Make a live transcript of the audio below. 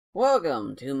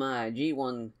Welcome to my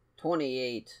G1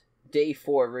 28 Day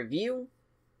 4 review,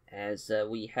 as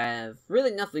we have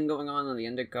really nothing going on the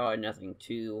undercard, nothing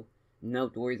too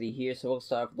noteworthy here, so we'll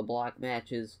start with the block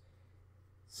matches.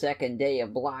 Second day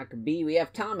of Block B, we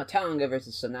have Tama Tonga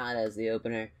versus Sonata as the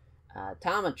opener.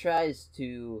 Tama tries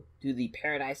to do the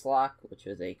Paradise Lock, which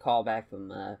was a callback from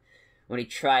when he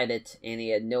tried it, and he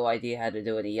had no idea how to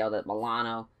do it. He yelled at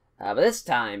Milano, but this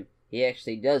time he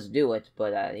actually does do it,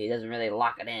 but he doesn't really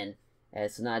lock it in,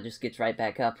 as Sonata just gets right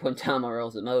back up when Tama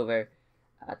rolls him over.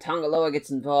 Tongaloa gets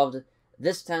involved.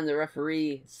 This time the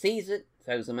referee sees it,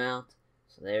 throws him out.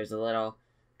 So there's a little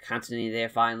continuity there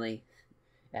finally,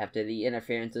 after the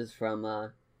interferences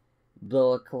from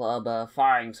Bullet Club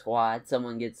Firing Squad.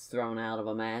 Someone gets thrown out of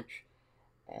a match.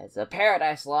 As a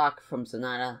Paradise Lock from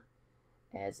Sonata,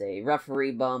 as a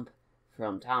referee bump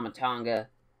from Tama Tonga,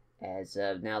 as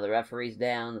now the referee's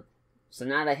down.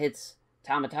 Sonata hits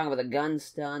Tama Tonga with a gun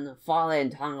stun. Fale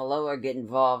and Tongaloa get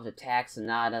involved, attack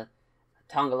Sonata.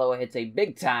 Tongaloa hits a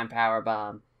big-time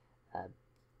powerbomb.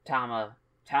 Tonga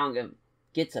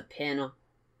gets a pin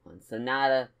on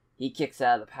Sonata. He kicks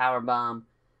out of the powerbomb.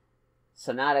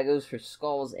 Sonata goes for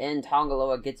skulls, and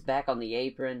Tongaloa gets back on the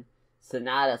apron.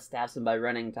 Sonata stabs him by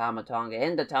running Tama Tonga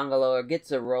into Tongaloa,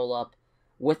 gets a roll-up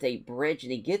with a bridge,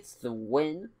 and he gets the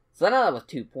win. Sonata with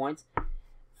 2 points.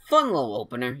 Fun little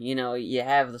opener. You know, you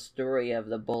have the story of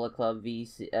the Bullet Club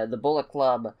the Bullet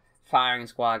Club Firing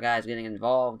Squad guys getting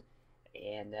involved,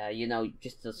 and you know,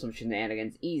 just some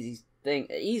shenanigans.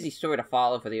 Easy story to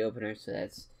follow for the opener. So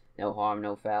that's no harm,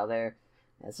 no foul there.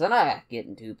 Sonata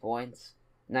getting 2 points.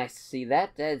 Nice to see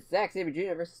that. Zack Sabre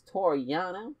Jr. versus Toru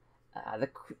Yano.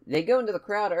 They go into the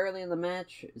crowd early in the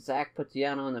match. Zack puts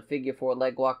Yano in the figure 4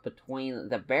 leg walk between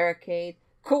the barricade.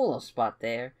 Cool little spot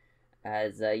there,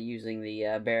 as using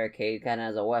the barricade kind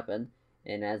of as a weapon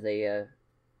and as a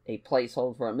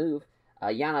placehold for a move.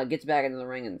 Yano gets back into the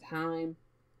ring in time.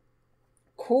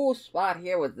 Cool spot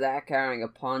here with Zack carrying a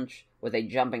punch with a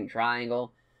jumping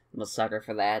triangle. I'm a sucker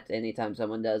for that. Anytime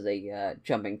someone does a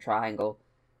jumping triangle,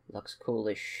 looks cool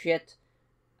as shit.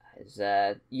 As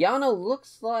Yano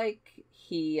looks like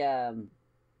he Yano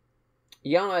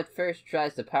at first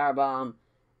tries to powerbomb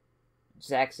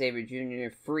Zack Sabre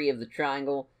Jr. free of the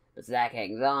triangle, but Zack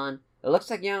hangs on. It looks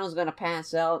like Yano's gonna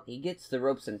pass out. He gets the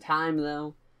ropes in time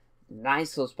though.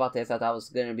 Nice little spot there. I thought that was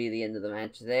gonna be the end of the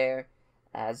match there.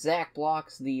 Zack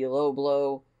blocks the low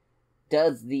blow,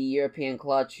 does the European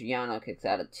clutch. Yano kicks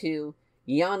out at 2.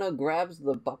 Yano grabs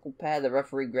the buckle pad. The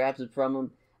referee grabs it from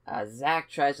him. Zack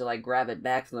tries to grab it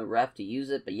back from the ref to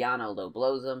use it, but Yano low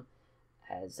blows him.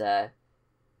 As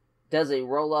does a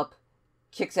roll up,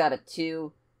 kicks out at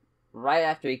 2. Right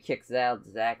after he kicks out,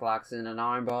 Zack locks in an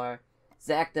armbar.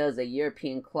 Zack does a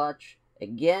European clutch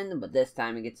again, but this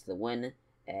time he gets the win,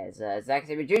 as Zack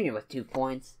Sabre Jr. with 2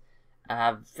 points.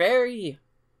 I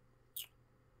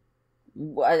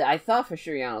thought for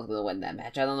sure Yano was going to win that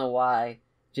match. I don't know why.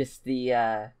 Just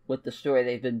with the story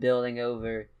they've been building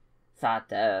over, thought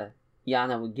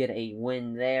Yano would get a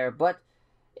win there, but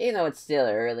you know, it's still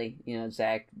early. You know,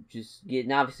 Zack just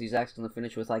getting, obviously Zack's going to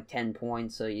finish with 10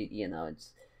 points, so you know,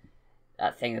 it's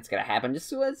a thing that's going to happen.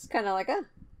 Just was kind of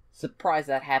surprised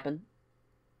that happened.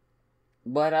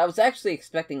 But I was actually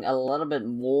expecting a little bit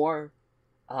more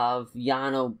of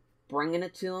Yano bringing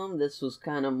it to him. This was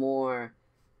kind of more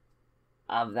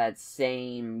of that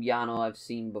same Yano I've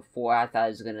seen before. I thought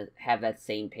he was going to have that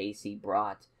same pace he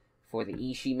brought for the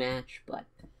Ishii match, but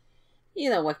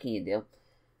you know, what can you do?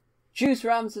 Juice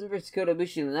Robinson versus Kota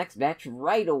Ibushi in the next match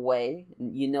right away.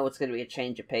 You know it's going to be a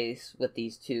change of pace with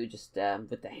these two, just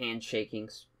with the handshaking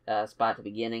spot at the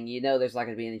beginning. You know there's not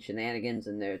going to be any shenanigans,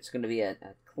 and it's going to be a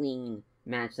clean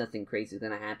match. Nothing crazy is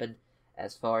going to happen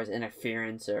as far as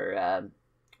interference or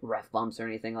ref bumps or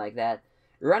anything like that.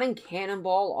 Running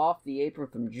cannonball off the apron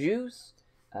from Juice.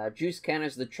 Juice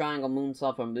counters the triangle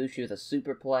moonsault from Ibushi with a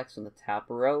superplex on the top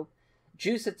rope.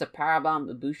 Juice hits a powerbomb.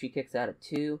 Ibushi kicks out at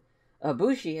 2.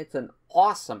 Ibushi hits an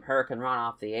awesome Hurricane Run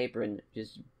off the apron.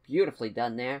 Just beautifully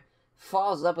done there.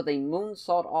 Follows up with a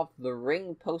moonsault off the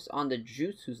ring post onto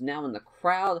Juice, who's now in the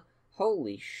crowd.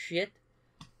 Holy shit.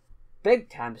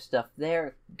 Big time stuff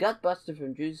there. Gutbuster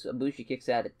from Juice. Ibushi kicks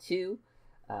out at 2.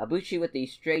 Ibushi with the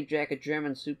straight jacket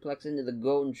German suplex into the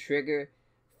golden trigger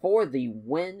for the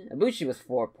win. Ibushi with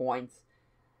 4 points.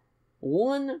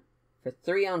 1 for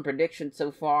 3 on prediction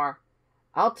so far.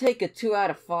 I'll take a 2 out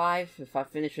of 5 if I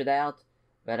finish it out,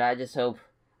 but I just hope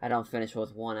I don't finish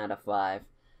with 1 out of 5.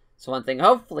 So one thing,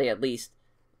 hopefully at least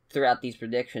throughout these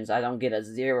predictions, I don't get a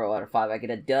 0 out of 5. I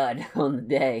get a dud on the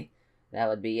day. That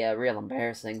would be real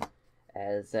embarrassing.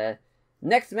 As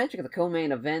next match, we got the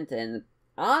co-main event, and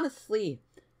honestly,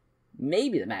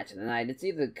 maybe the match of the night. It's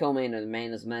either the co-main or the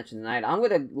main as the match of the night. I'm going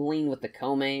to lean with the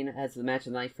co-main as the match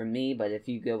of the night for me, but if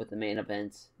you go with the main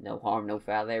events, no harm, no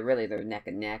foul there. Really, they're neck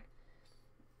and neck.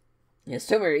 It's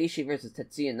Tomohiro Ishii versus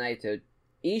Tetsuya Naito.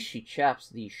 Ishii chops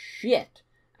the shit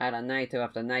out of Naito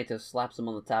after Naito slaps him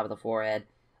on the top of the forehead.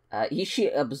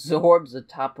 Ishii absorbs a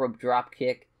top rope drop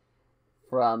kick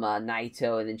from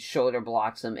Naito and then shoulder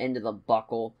blocks him into the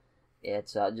buckle.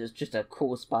 It's just a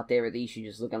cool spot there with Ishii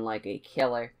just looking like a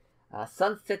killer.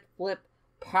 Sunset flip,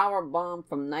 power bomb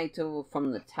from Naito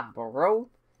from the top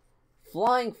rope.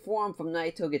 Flying forearm from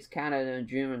Naito gets countered in a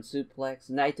German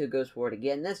suplex. Naito goes for it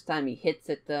again. This time he hits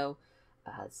it though.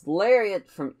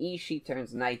 Lariat from Ishii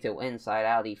turns Naito inside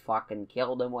out. He fucking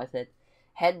killed him with it.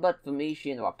 Headbutt from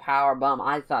Ishii into a power bomb.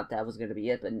 I thought that was going to be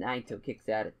it, but Naito kicks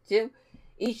out it too.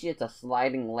 Ishii hits a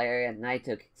sliding lariat.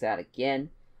 Naito kicks out again.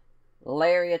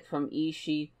 Lariat from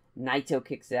Ishii. Naito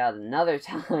kicks out another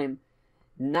time.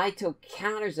 Naito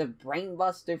counters a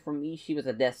brainbuster from Ishii with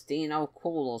a Destino.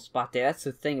 Cool little spot there. That's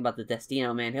the thing about the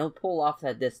Destino, man. He'll pull off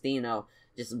that Destino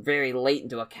just very late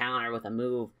into a counter with a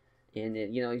move. And,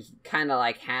 you know, he's kind of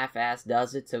like half-ass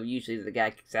does it, so usually the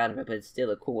guy kicks out of it, but it's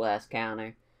still a cool-ass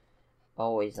counter.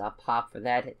 Always a pop for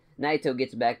that. Naito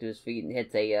gets back to his feet and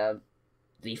hits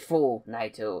the full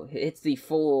Naito. Hits the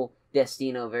full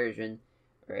Destino version.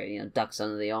 Where, you know, ducks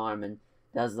under the arm and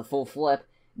does the full flip.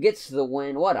 Gets the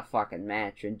win. What a fucking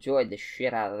match. Enjoyed the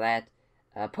shit out of that.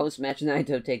 Post-match,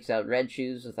 Naito takes out Red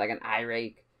Shoes with like an eye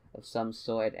rake of some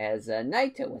sort as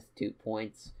Naito with 2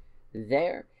 points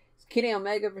there. It's Kenny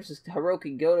Omega versus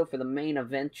Hiroki Goto for the main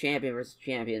event. Champion versus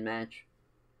champion match.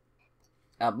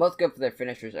 Both go for their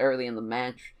finishers early in the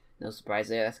match. No surprise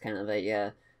there. That's kind of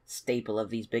a staple of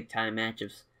these big-time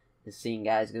matches, is seeing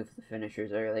guys go for the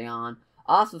finishers early on.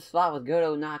 Awesome spot with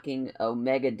Goto knocking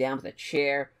Omega down with a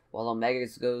chair, while Omega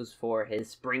goes for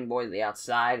his springboard to the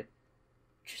outside.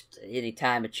 Just any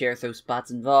time a chair throw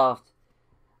spot's involved,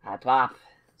 I pop.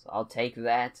 So I'll take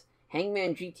that.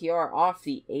 Hangman GTR off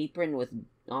the apron with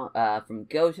from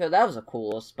Goto. That was a cool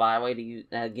little spot. Way to use,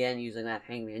 again using that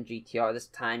Hangman GTR. This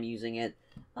time using it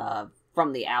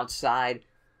from the outside.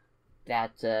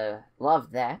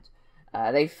 Love that.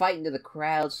 They fight into the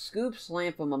crowd. Scoop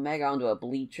slam from Omega onto a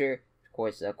bleacher. Of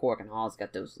course, Cork and Hall's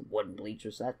got those wooden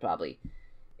bleachers, so that's probably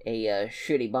a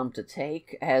shitty bump to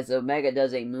take. As Omega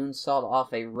does a moonsault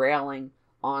off a railing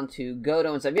onto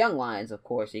Goto and some Young Lions, of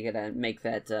course. You gotta make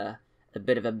that a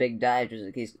bit of a big dive just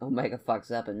in case Omega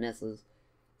fucks up and misses.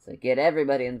 So get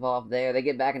everybody involved there. They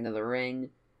get back into the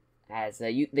ring as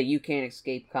the You Can't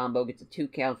Escape combo gets a 2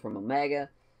 count from Omega.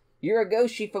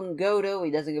 Uragoshi from Goto.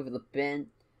 He doesn't go for the pin.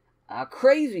 A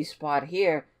crazy spot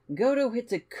here. Goto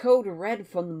hits a code red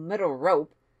from the middle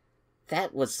rope.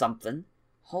 That was something.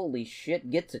 Holy shit.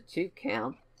 Gets a 2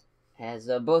 count. As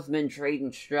both men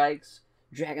trading strikes.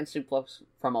 Dragon suplex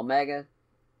from Omega.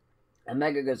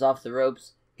 Omega goes off the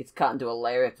ropes. Gets caught into a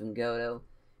lariat from Goto.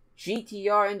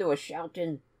 GTR into a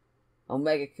shouting.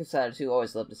 Omega kicks out of 2.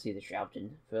 Always love to see the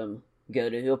shouting from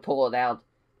Goto. He'll pull it out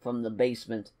from the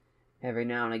basement every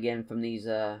now and again from these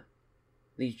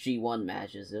G1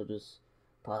 matches. They'll just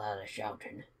pull out a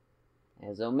shouting.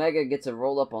 As Omega gets a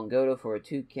roll up on Goto for a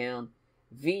 2 count.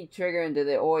 V-trigger into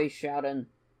the Oi shouting.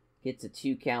 Gets a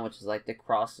 2 count, which is like the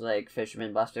cross-leg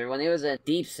fisherman buster. When it was in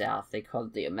Deep South, they called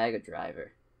it the Omega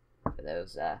driver. For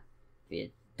those, if you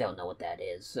don't know what that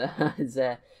is. It's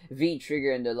a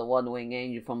V-trigger into the One-Wing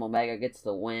Angel from Omega. Gets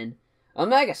the win.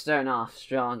 Omega starting off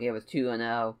strong here with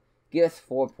 2-0. Gives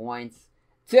 4 points.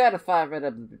 2 out of 5 read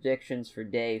up the predictions for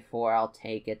day 4. I'll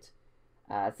take it.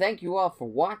 Thank you all for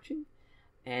watching.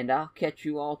 And I'll catch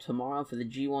you all tomorrow for the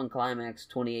G1 Climax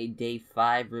 28 Day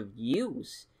 5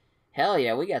 reviews. Hell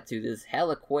yeah, we got through this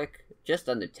hella quick. Just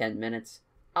under 10 minutes.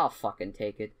 I'll fucking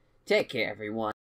take it. Take care, everyone.